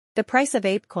The price of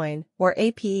Apecoin, or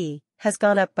APE, has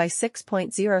gone up by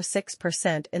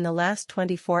 6.06% in the last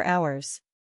 24 hours.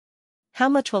 How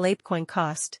much will Apecoin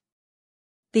cost?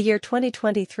 The year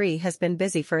 2023 has been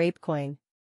busy for Apecoin.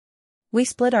 We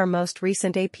split our most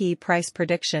recent APE price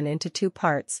prediction into two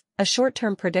parts, a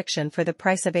short-term prediction for the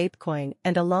price of Apecoin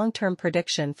and a long-term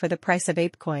prediction for the price of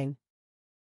Apecoin.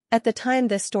 At the time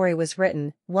this story was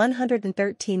written,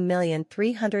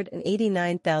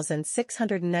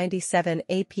 113,389,697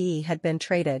 APE had been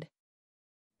traded.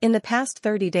 In the past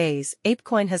 30 days,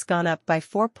 Apecoin has gone up by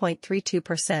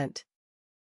 4.32%.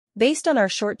 Based on our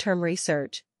short-term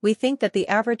research, we think that the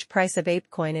average price of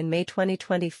Apecoin in May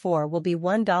 2024 will be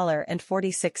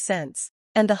 $1.46,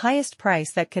 and the highest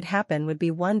price that could happen would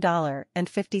be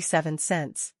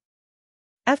 $1.57.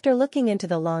 After looking into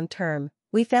the long term,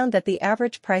 we found that the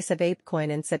average price of Apecoin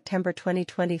in September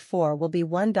 2024 will be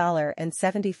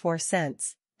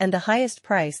 $1.74, and the highest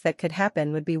price that could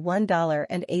happen would be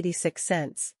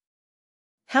 $1.86.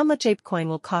 How much Apecoin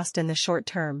will cost in the short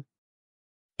term?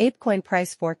 Apecoin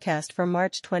price forecast for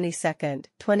March 22,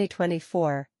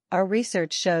 2024. Our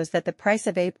research shows that the price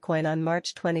of Apecoin on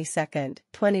March 22,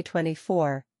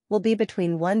 2024, will be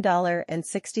between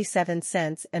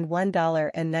 $1.67 and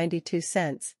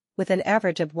 $1.92, with an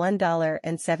average of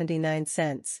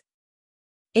 $1.79.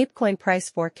 Apecoin price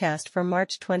forecast for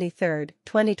March 23,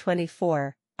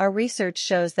 2024. Our research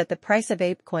shows that the price of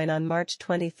Apecoin on March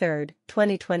 23,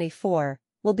 2024,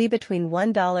 will be between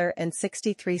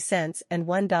 $1.63 and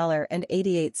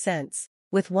 $1.88,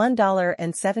 with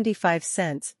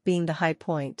 $1.75 being the high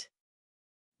point.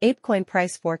 Apecoin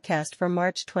price forecast for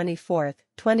March 24,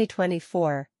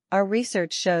 2024. Our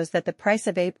research shows that the price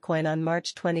of Apecoin on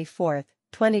March 24,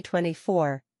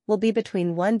 2024, will be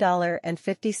between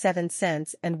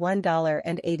 $1.57 and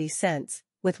 $1.80,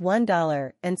 with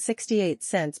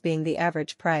 $1.68 being the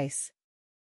average price.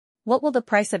 What will the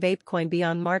price of Apecoin be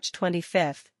on March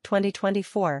 25,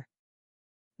 2024?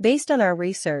 Based on our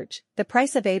research, the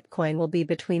price of Apecoin will be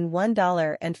between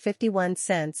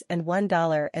 $1.51 and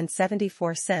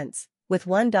 $1.74, with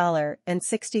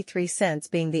 $1.63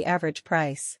 being the average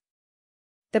price.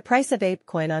 The price of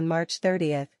Apecoin on March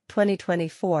 30,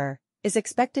 2024, is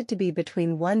expected to be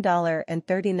between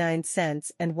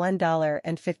 $1.39 and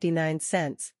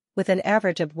 $1.59, with an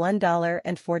average of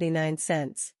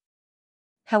 $1.49.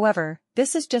 However,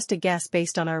 this is just a guess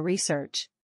based on our research.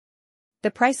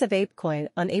 The price of Apecoin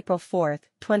on April 4,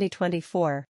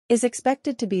 2024, is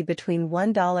expected to be between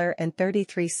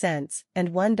 $1.33 and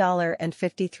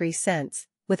 $1.53,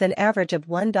 with an average of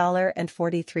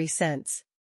 $1.43.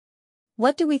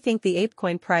 What do we think the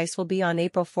Apecoin price will be on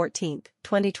April 14,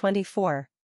 2024?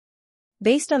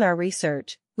 Based on our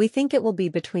research, we think it will be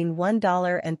between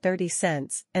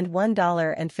 $1.30 and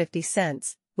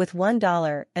 $1.50, with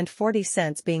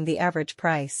 $1.40 being the average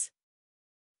price.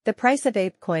 The price of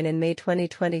Apecoin in May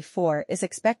 2024 is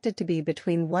expected to be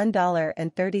between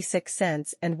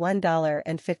 $1.36 and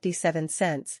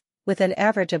 $1.57, with an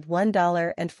average of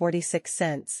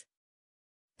 $1.46.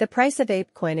 The price of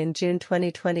Apecoin in June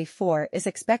 2024 is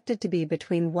expected to be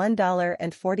between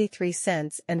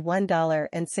 $1.43 and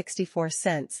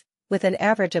 $1.64, with an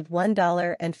average of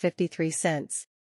 $1.53.